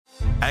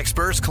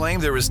Experts claim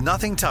there is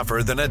nothing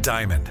tougher than a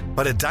diamond.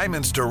 But at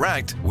Diamonds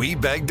Direct, we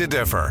beg to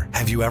differ.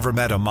 Have you ever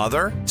met a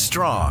mother?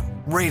 Strong,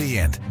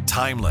 radiant,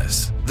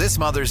 timeless. This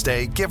Mother's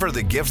Day, give her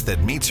the gift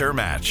that meets her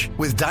match.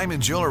 With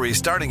diamond jewelry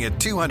starting at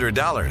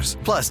 $200.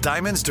 Plus,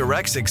 Diamonds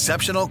Direct's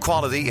exceptional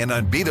quality and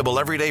unbeatable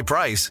everyday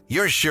price,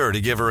 you're sure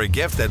to give her a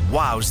gift that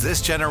wows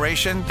this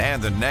generation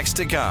and the next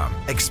to come.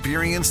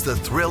 Experience the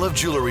thrill of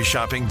jewelry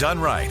shopping done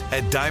right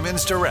at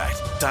Diamonds Direct.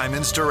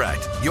 Diamonds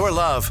Direct. Your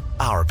love,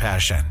 our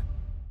passion.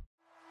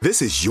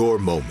 This is your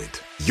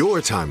moment, your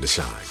time to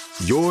shine,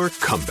 your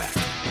comeback.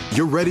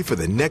 You're ready for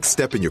the next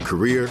step in your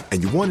career,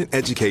 and you want an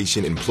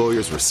education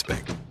employers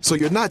respect. So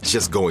you're not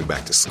just going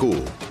back to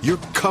school, you're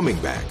coming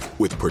back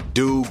with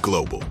Purdue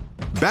Global.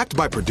 Backed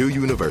by Purdue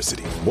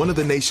University, one of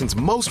the nation's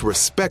most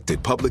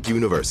respected public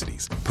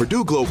universities,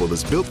 Purdue Global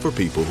is built for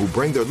people who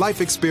bring their life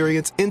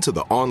experience into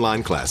the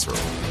online classroom.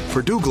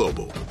 Purdue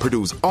Global,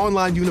 Purdue's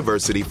online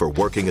university for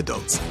working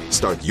adults.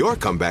 Start your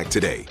comeback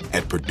today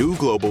at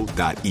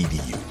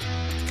purdueglobal.edu.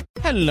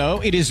 Hello,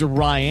 it is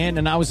Ryan,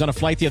 and I was on a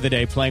flight the other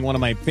day playing one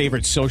of my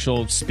favorite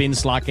social spin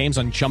slot games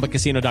on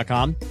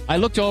ChumbaCasino.com. I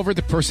looked over at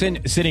the person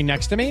sitting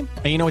next to me,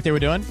 and you know what they were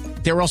doing?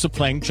 They were also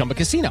playing Chumba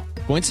Casino.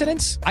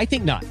 Coincidence? I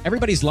think not.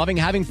 Everybody's loving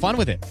having fun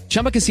with it.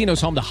 Chumba Casino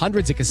is home to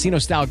hundreds of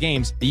casino-style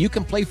games that you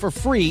can play for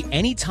free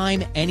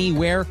anytime,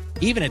 anywhere,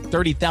 even at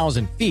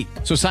 30,000 feet.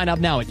 So sign up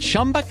now at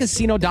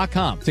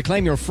ChumbaCasino.com to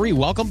claim your free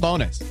welcome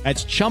bonus.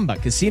 That's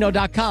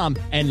ChumbaCasino.com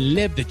and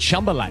live the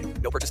Chumba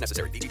life. No purchase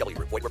necessary. VGW.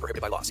 Void were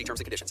prohibited by law. See terms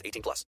and conditions.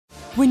 18+.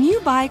 When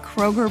you buy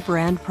Kroger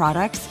brand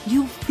products,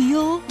 you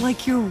feel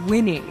like you're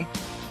winning.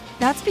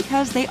 That's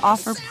because they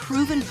offer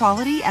proven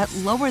quality at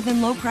lower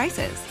than low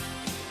prices.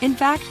 In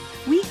fact,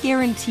 we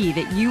guarantee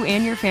that you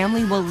and your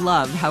family will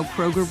love how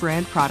Kroger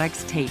brand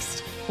products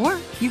taste, or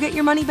you get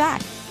your money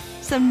back.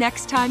 So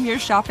next time you're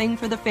shopping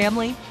for the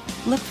family,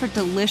 look for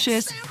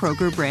delicious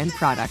Kroger brand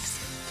products,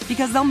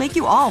 because they'll make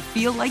you all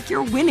feel like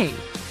you're winning.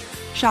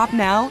 Shop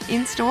now,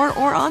 in-store,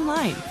 or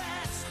online.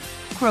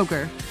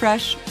 Kroger,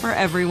 fresh for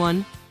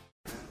everyone.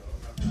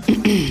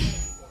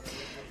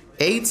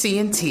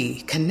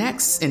 AT&T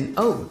connects an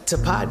ode to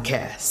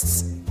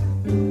podcasts.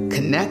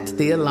 Connect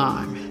the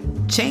alarm.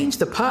 Change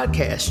the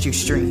podcast you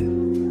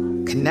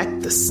stream.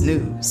 Connect the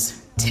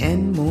snooze.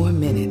 10 more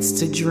minutes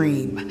to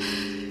dream.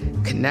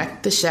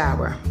 Connect the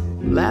shower.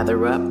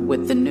 Lather up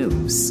with the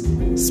news.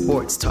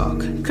 Sports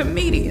talk,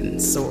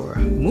 comedians, or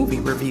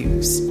movie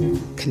reviews.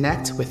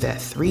 Connect with that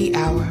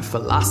 3-hour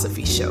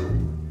philosophy show.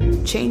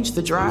 Change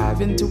the drive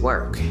into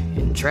work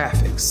in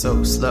traffic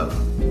so slow.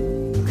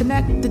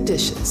 Connect the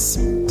dishes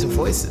to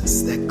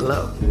voices that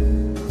glow.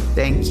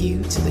 Thank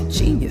you to the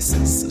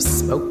geniuses of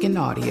spoken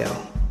audio.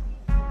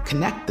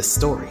 Connect the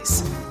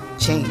stories.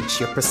 Change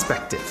your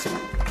perspective.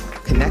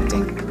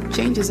 Connecting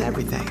changes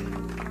everything.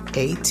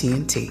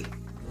 AT&T.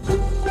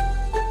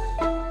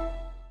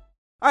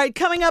 All right,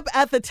 coming up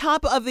at the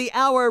top of the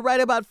hour, right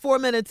about 4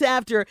 minutes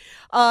after,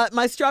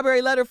 my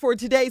strawberry letter for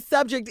today's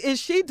subject, is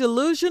she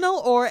delusional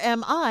or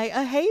am I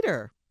a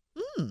hater?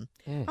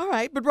 All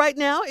right, but right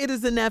now it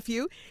is the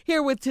nephew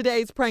here with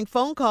today's prank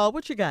phone call.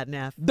 What you got,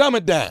 Neff? Dumb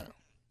it down.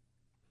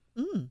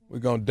 We're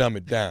going to dumb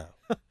it down.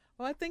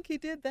 Well, I think he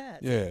did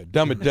that. Yeah,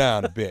 dumb it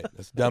down a bit.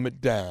 Let's dumb it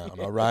down,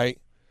 all right?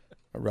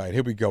 All right,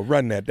 here we go.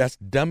 Run that. That's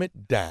dumb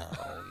it down.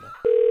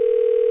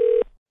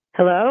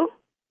 Hello?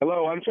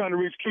 Hello, I'm trying to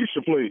reach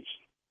Keisha, please.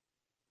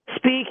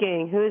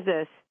 Speaking. Who is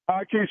this?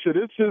 Hi, Keisha.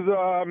 This is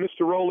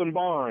Mr. Roland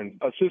Barnes,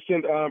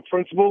 assistant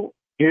principal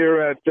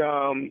here at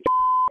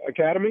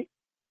Academy,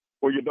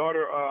 where your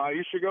daughter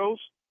Aisha goes.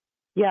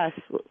 Yes.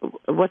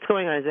 What's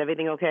going on? Is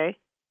everything okay?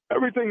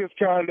 Everything is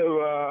kind of,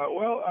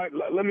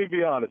 let me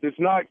be honest. It's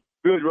not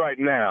good right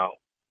now.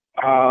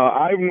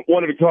 I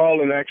wanted to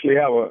call and actually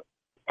have a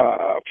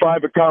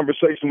private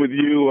conversation with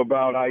you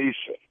about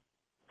Aisha.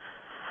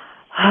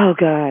 Oh,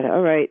 God.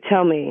 All right.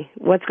 Tell me.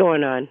 What's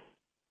going on?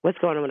 What's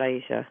going on with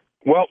Aisha?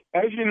 Well,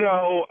 as you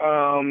know,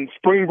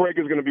 spring break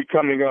is going to be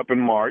coming up in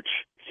March.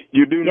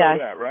 You do know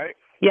that, right?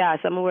 Yes,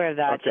 I'm aware of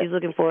that. Okay. She's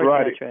looking forward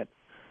to that trip.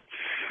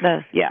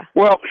 Yeah.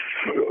 Well,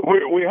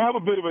 we have a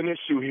bit of an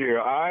issue here.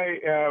 I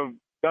have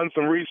done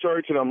some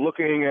research, and I'm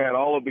looking at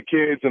all of the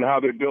kids and how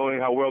they're doing,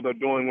 how well they're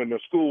doing with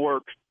their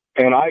schoolwork.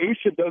 And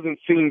Aisha doesn't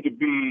seem to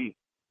be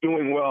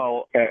doing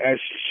well as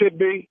she should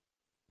be,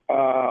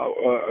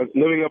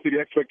 living up to the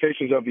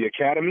expectations of the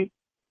academy.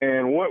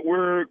 And what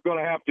we're going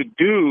to have to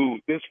do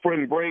this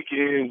spring break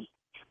is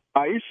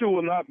Aisha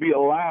will not be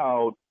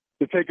allowed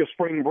to take a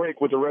spring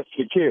break with the rest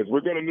of the kids.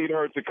 We're going to need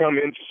her to come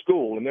into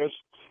school. And there's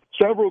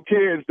several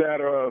kids that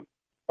are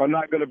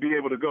not going to be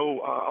able to go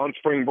on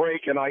spring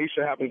break, and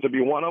Aisha happens to be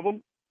one of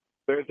them.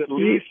 There's at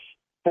least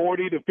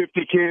 40 to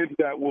 50 kids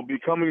that will be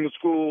coming to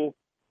school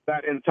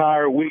that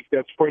entire week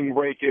that spring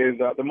break is.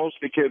 The most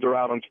of the kids are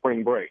out on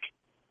spring break.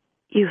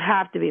 You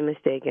have to be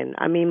mistaken.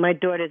 I mean, my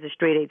daughter's a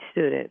straight-A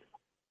student.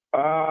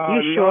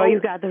 You sure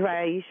you got the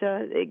right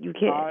Aisha? You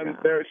can't.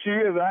 She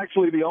is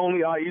actually the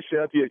only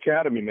Aisha at the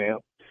academy, ma'am.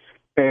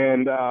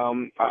 And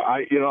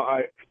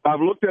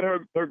I've looked at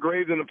her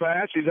grades in the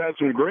past. She's had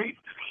some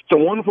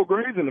wonderful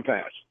grades in the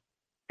past.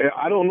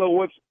 I don't know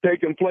what's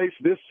taking place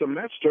this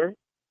semester,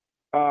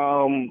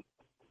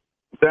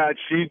 that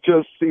she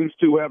just seems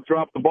to have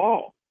dropped the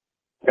ball.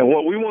 And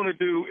what we want to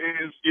do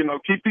is,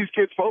 keep these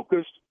kids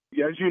focused.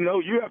 As you know,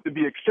 you have to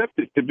be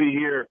accepted to be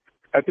here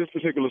at this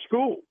particular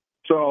school.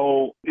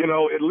 So,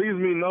 it leaves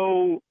me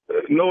no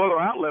other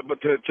outlet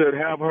but to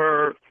have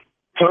her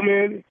come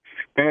in,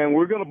 and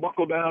we're going to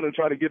buckle down and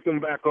try to get them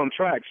back on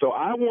track. So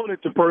I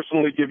wanted to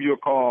personally give you a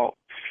call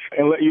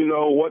and let you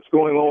know what's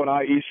going on with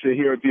Aisha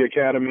here at the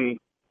academy.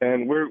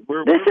 And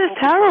This is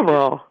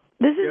terrible.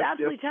 This is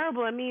absolutely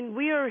terrible. I mean,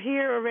 we are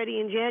here already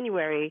in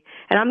January,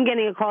 and I'm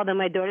getting a call that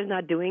my daughter's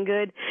not doing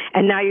good,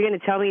 and now you're going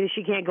to tell me that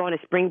she can't go on a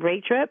spring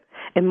break trip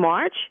in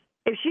March?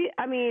 As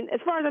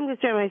far as I'm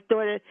concerned, my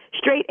daughter,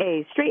 straight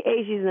A's. Straight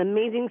A's. She's an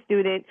amazing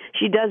student.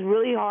 She does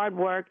really hard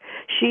work.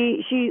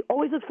 She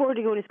always looks forward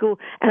to going to school,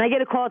 and I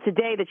get a call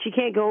today that she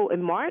can't go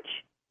in March?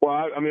 Well,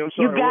 I'm sorry.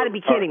 You've got to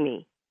be kidding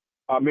me.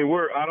 Are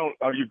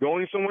you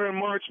going somewhere in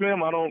March,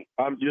 ma'am?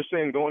 You're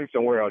saying going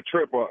somewhere, a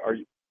trip, or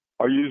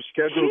are you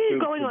scheduled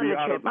She's going on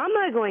a trip. I'm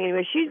not going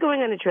anywhere. She's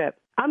going on a trip.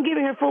 I'm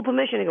giving her full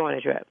permission to go on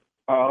a trip.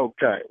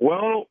 Okay.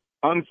 Well,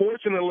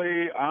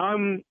 unfortunately,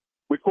 I'm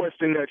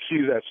requesting that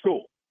she's at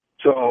school.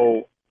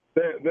 So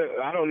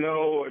I don't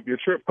know if your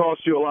trip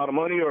costs you a lot of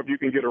money or if you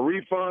can get a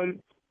refund,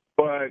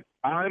 but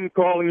I'm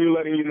calling you,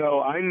 letting you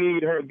know I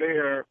need her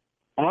there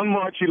on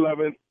March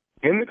 11th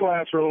in the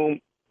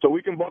classroom so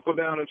we can buckle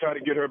down and try to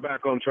get her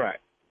back on track.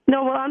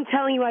 No, well, I'm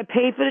telling you, I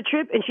paid for the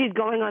trip, and she's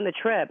going on the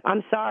trip.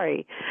 I'm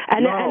sorry. I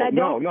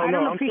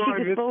don't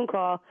appreciate this phone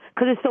call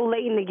because it's so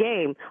late in the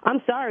game.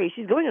 I'm sorry.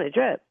 She's going on a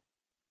trip.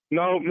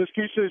 No, Miss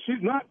Keisha,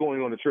 she's not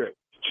going on the trip.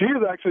 She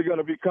is actually going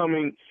to be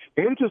coming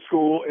into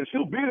school, and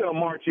she'll be there on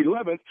March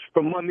 11th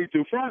from Monday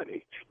through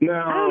Friday.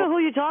 Now, I don't know who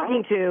you're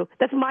talking to.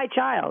 That's my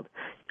child.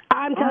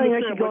 I'm telling her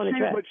she's going on a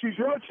trip. But she's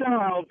your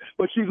child,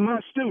 but she's my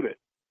student.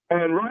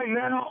 And right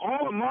now,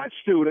 all of my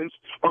students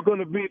are going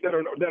to be that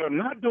are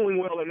not doing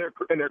well in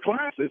their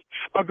classes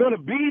are going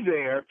to be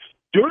there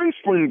during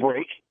spring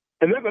break,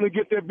 and they're going to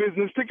get their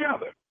business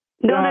together.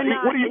 No, they're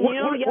not. You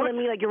don't yell at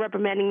me like you're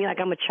reprimanding me like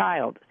I'm a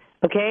child.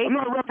 Okay?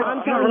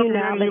 I'm telling you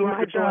now that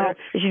my daughter,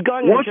 she's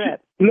going on a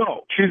trip.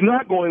 No, she's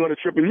not going on a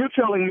trip, and you're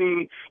telling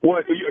me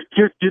what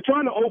you're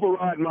trying to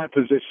override my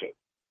position,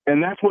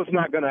 and that's what's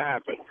not going to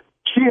happen.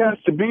 She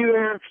has to be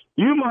there.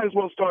 You might as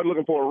well start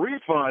looking for a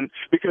refund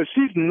because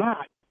she's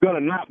not going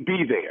to not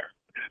be there.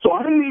 So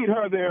I need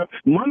her there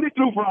Monday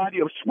through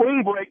Friday of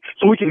spring break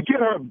so we can get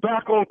her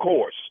back on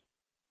course.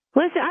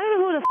 Listen, I don't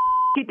know who the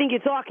you think you're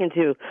talking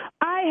to.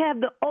 I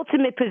have the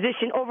ultimate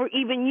position over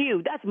even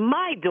you. That's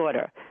my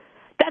daughter.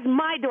 That's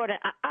my daughter.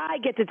 I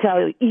get to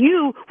tell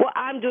you what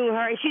I'm doing to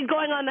her, and she's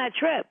going on that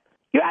trip.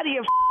 You're out of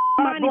your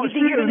mind if you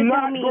think you're going to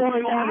tell me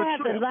that I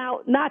have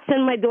to not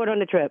send my daughter on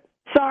the trip.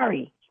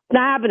 Sorry.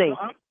 Not happening.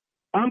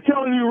 I'm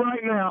telling you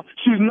right now,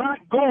 she's not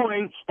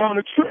going on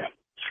a trip.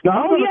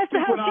 Now, yes, the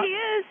hell she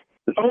is.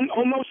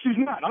 Oh, no, she's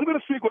not. I'm going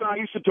to speak with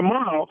Aisha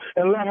tomorrow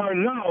and let her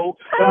know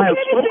that I have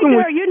spoken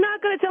with her. You're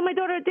not going to tell my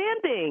daughter a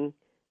damn thing.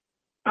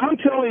 I'm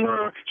telling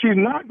her she's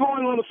not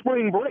going on a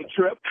spring break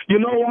trip. You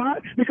know why?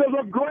 Because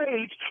her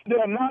grades,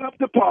 they're not up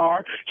to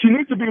par. She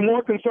needs to be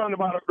more concerned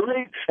about her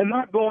grades and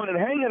not going and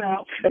hanging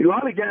out and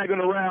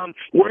lollygagging around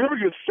wherever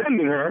you're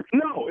sending her.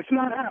 No, it's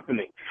not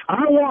happening.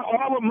 I want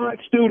all of my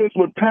students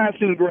with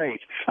passing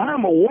grades.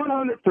 I'm a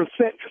 100%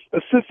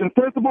 assistant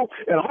principal,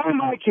 and all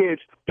my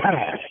kids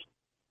pass.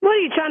 What,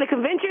 are you trying to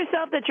convince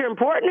yourself that you're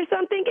important or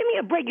something? Give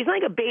me a break. You're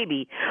like a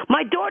baby.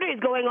 My daughter is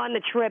going on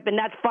the trip, and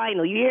that's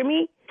final. You hear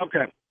me?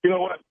 Okay. You know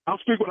what? I'll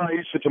speak with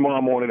Aisha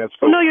tomorrow morning at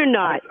school. No, you're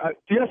not.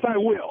 Yes, I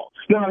will.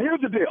 Now,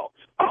 here's the deal.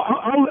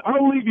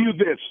 I'll leave you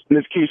this,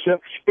 Miss Keisha.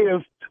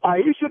 If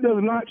Aisha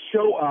does not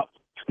show up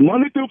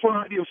Monday through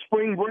Friday of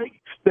spring break,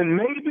 then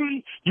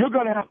maybe you're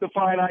going to have to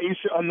find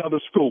Aisha another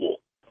school.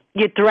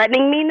 You're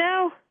threatening me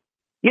now?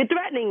 You're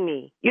threatening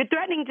me. You're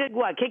threatening to,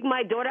 what, kick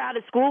my daughter out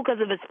of school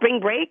because of a spring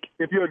break?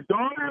 If your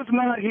daughter's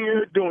not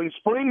here doing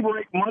spring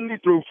break Monday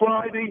through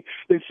Friday,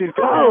 then she's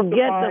going to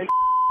get the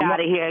out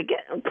of here.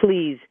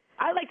 Please.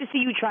 I'd like to see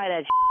you try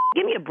that.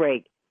 Give me a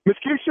break. Miss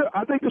Keisha,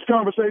 I think this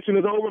conversation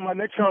is over. My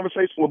next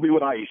conversation will be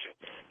with Aisha.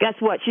 Guess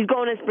what? She's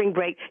going on spring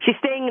break. She's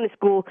staying in the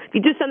school. If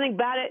you do something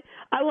about it,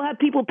 I will have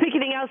people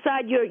picketing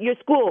outside your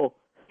school.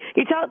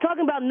 You're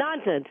talking about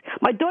nonsense.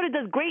 My daughter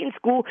does great in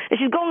school,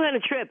 and she's going on a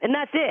trip, and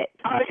that's it.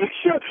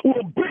 Aisha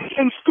will be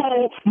in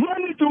school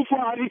Monday through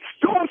Friday,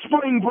 go on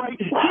spring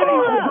break, getting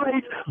her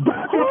grades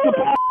back up to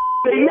par.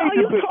 Who are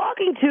you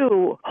talking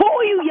to? Who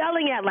are you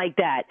yelling at like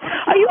that?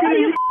 Are you out of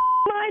your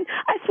mind?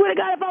 I swear to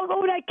God, if I was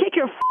over there, I'd kick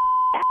your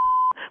ass.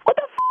 What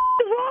the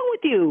is wrong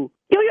with you?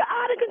 Yo, you're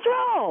out of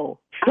control.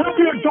 Help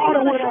your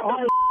daughter with her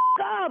home.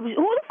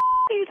 Who the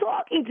are you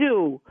talking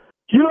to?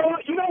 You know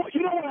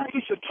what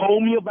Aisha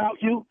told me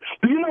about you?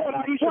 Do you know what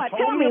Aisha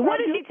told me about you? What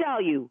did she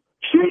tell you?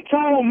 She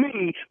told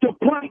me to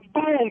prank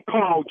phone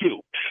call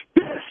you.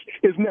 This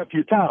is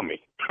Nephew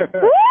Tommy.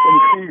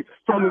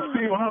 from the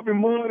Steve Harvey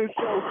Morning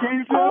Show.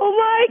 Keisha, oh,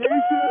 my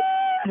God.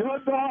 Your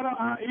daughter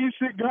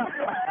Aisha got...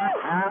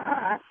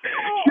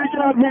 she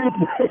got me.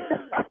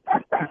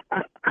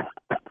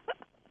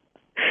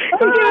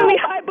 You're giving me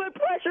high blood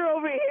pressure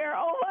over here.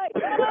 Oh my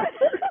God.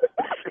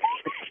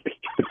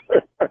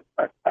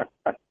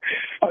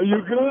 Are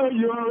you good?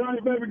 You all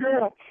right, baby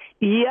girl?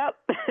 Yep.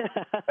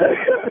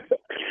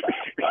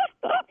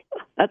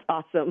 That's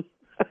awesome.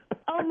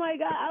 Oh my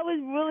God, I was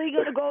really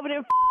going to go over there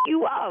and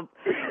you up.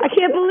 I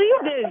can't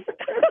believe this.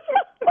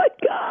 Oh my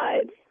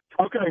God.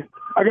 Okay,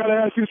 I got to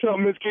ask you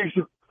something, Miss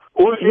Keisha.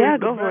 What is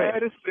go the for it.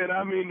 baddest, and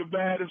I mean the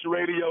baddest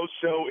radio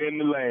show in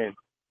the land?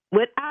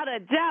 Without a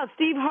doubt,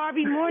 Steve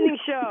Harvey Morning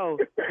Show.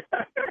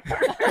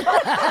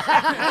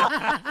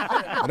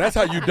 And that's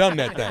how you dumb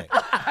that thing.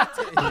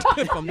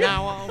 From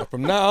now on.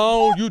 From now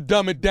on, you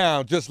dumb it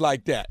down just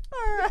like that.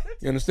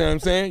 You understand what I'm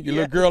saying? Your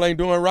little girl ain't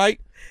doing right.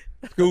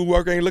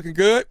 Schoolwork ain't looking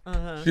good.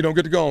 She don't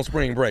get to go on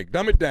spring break.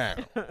 Dumb it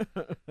down.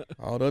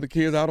 All the other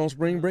kids out on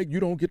spring break, you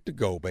don't get to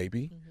go,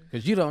 baby.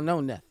 Because you don't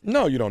know nothing.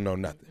 No, you don't know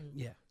nothing.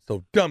 Yeah.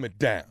 So dumb it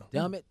down.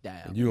 Dumb it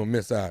down. And you don't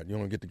miss out. You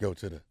don't get to go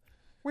to the...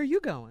 Where you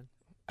going?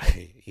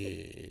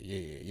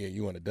 Yeah,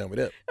 you want to dumb it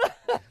up.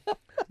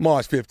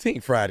 March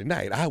 15th, Friday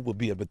night, I will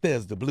be at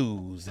Bethesda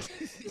Blues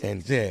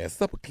and Jazz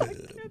Supper Club.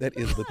 That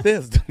is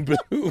Bethesda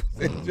Blues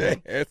and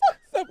Jazz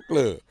Supper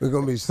Club. We're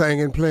going to be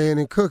singing, playing,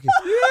 and cooking.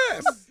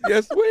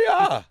 Yes, we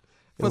are.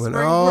 And when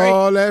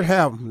all that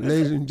happened,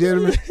 ladies and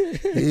gentlemen,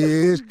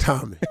 here's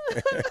Tommy.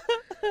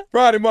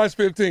 Friday, March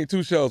 15th,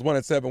 2 shows, one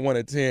at 7, one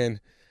at 10.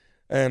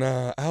 And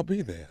I'll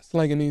be there,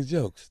 slanging these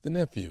jokes. The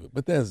nephew,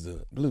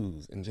 Bethesda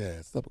Blues and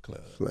Jazz Supper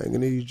Club.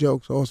 Slanging these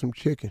jokes, awesome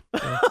chicken.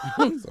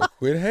 So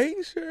quit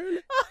hating, Shirley.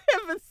 I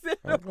haven't said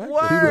a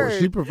word.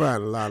 She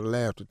provided a lot of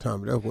laughter,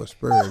 Tommy. That's what's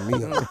spurring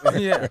me on.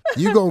 Yeah.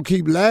 You going to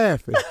keep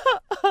laughing.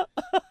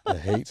 The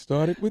hate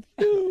started with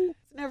you.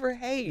 It's never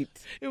hate.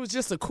 It was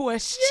just a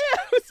question.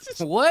 Yeah, it was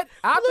just What?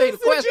 I think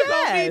the question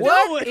Jazz. gonna be,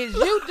 what is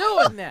you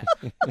doing now?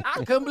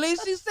 I couldn't believe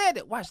she said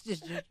it. Watch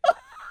this.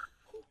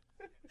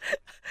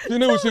 She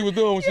knew what she was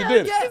doing when she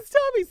did it. Yes,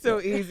 Tommy's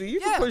so easy. You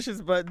can push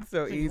his button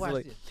so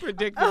easily.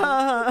 Ridiculous.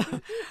 All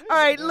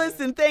right,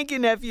 listen, thank you,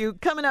 nephew.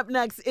 Coming up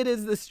next, it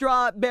is the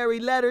Strawberry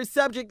Letter.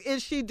 Subject,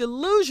 is she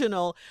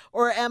delusional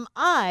or am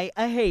I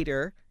a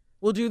hater?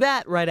 We'll do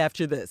that right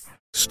after this.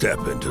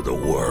 Step into the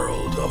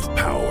world of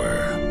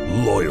power,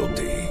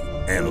 loyalty,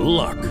 and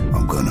luck.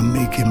 I'm going to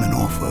make him an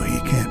offer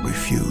he can't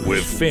refuse.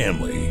 With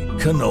family,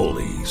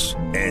 cannolis,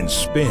 and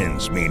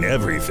spins mean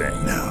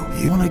everything. Now,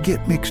 you want to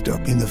get mixed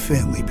up in the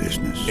family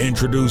business.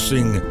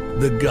 Introducing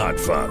The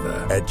Godfather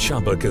at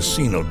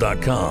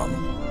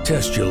ChumbaCasino.com.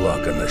 Test your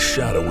luck in the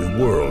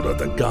shadowy world of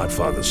The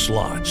Godfather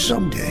slot.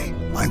 Someday,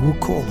 I will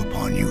call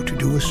upon you to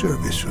do a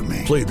service for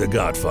me. Play The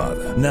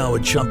Godfather now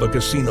at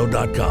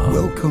ChumbaCasino.com.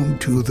 Welcome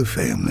to the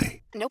family.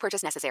 No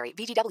purchase necessary.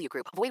 VGW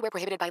Group. Void where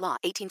prohibited by law.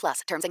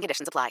 18+. Terms and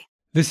conditions apply.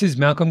 This is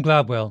Malcolm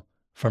Gladwell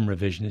from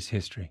Revisionist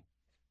History.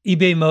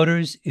 eBay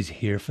Motors is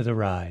here for the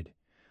ride.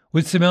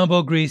 With some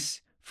elbow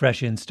grease,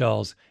 fresh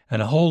installs,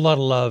 and a whole lot of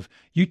love,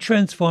 you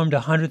transformed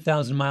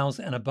 100,000 miles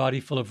and a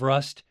body full of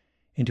rust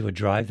into a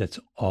drive that's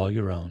all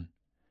your own.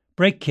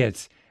 Brake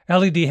kits,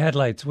 LED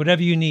headlights,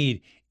 whatever you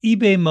need,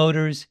 eBay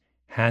Motors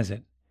has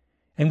it.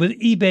 And with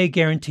eBay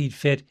Guaranteed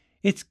Fit,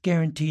 it's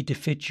guaranteed to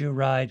fit your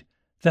ride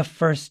the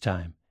first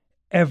time,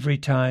 every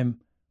time,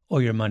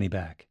 or your money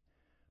back.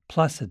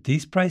 Plus, at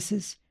these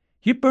prices,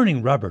 you're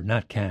burning rubber,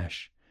 not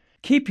cash.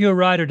 Keep your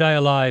ride or die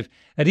alive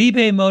at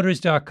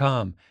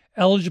ebaymotors.com.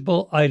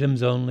 Eligible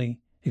items only.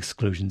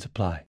 Exclusions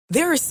apply.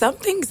 There are some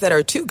things that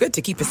are too good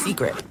to keep a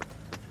secret.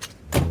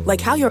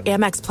 Like how your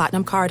Amex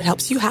Platinum card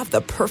helps you have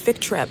the perfect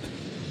trip.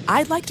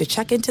 I'd like to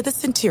check into the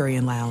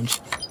Centurion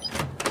Lounge.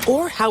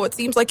 Or how it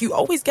seems like you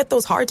always get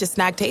those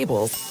hard-to-snag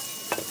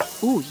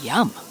tables. Ooh,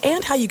 yum.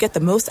 And how you get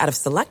the most out of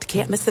select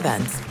can't-miss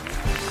events.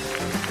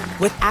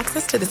 With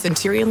access to the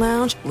Centurion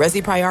Lounge,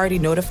 Resi Priority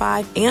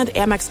Notified, and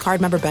Amex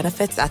card member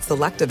benefits at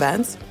select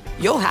events,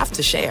 you'll have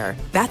to share.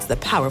 That's the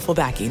powerful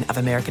backing of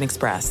American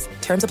Express.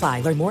 Terms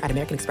apply. Learn more at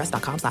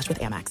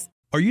americanexpress.com/withAmex.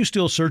 Are you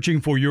still searching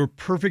for your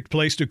perfect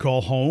place to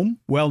call home?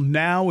 Well,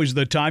 now is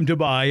the time to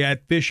buy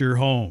at Fisher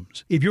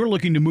Homes. If you're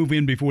looking to move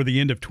in before the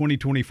end of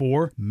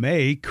 2024,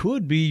 May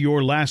could be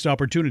your last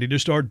opportunity to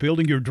start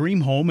building your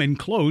dream home and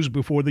close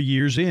before the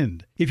year's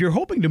end. If you're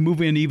hoping to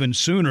move in even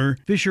sooner,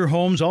 Fisher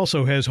Homes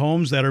also has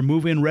homes that are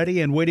move-in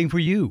ready and waiting for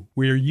you,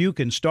 where you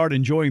can start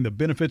enjoying the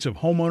benefits of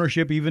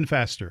homeownership even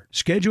faster.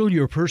 Schedule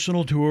your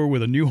personal tour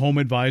with a new home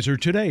advisor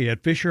today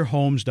at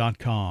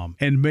FisherHomes.com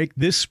and make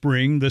this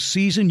spring the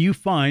season you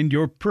find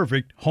your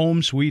perfect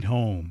home sweet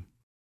home.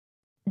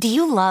 Do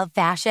you love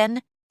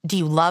fashion? Do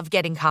you love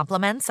getting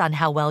compliments on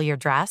how well you're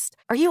dressed?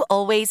 Are you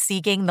always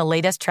seeking the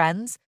latest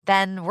trends?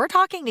 Then we're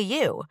talking to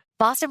you.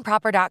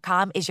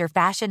 BostonProper.com is your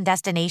fashion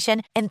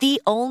destination and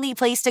the only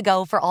place to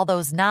go for all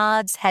those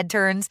nods, head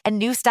turns, and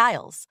new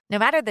styles. No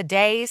matter the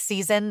day,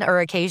 season, or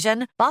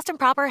occasion, Boston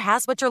Proper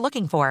has what you're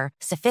looking for.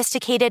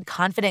 Sophisticated,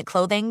 confident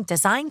clothing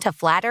designed to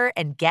flatter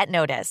and get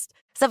noticed.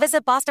 So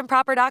visit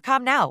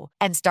BostonProper.com now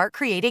and start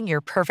creating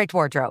your perfect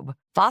wardrobe.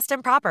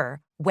 Boston Proper.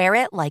 Wear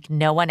it like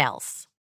no one else.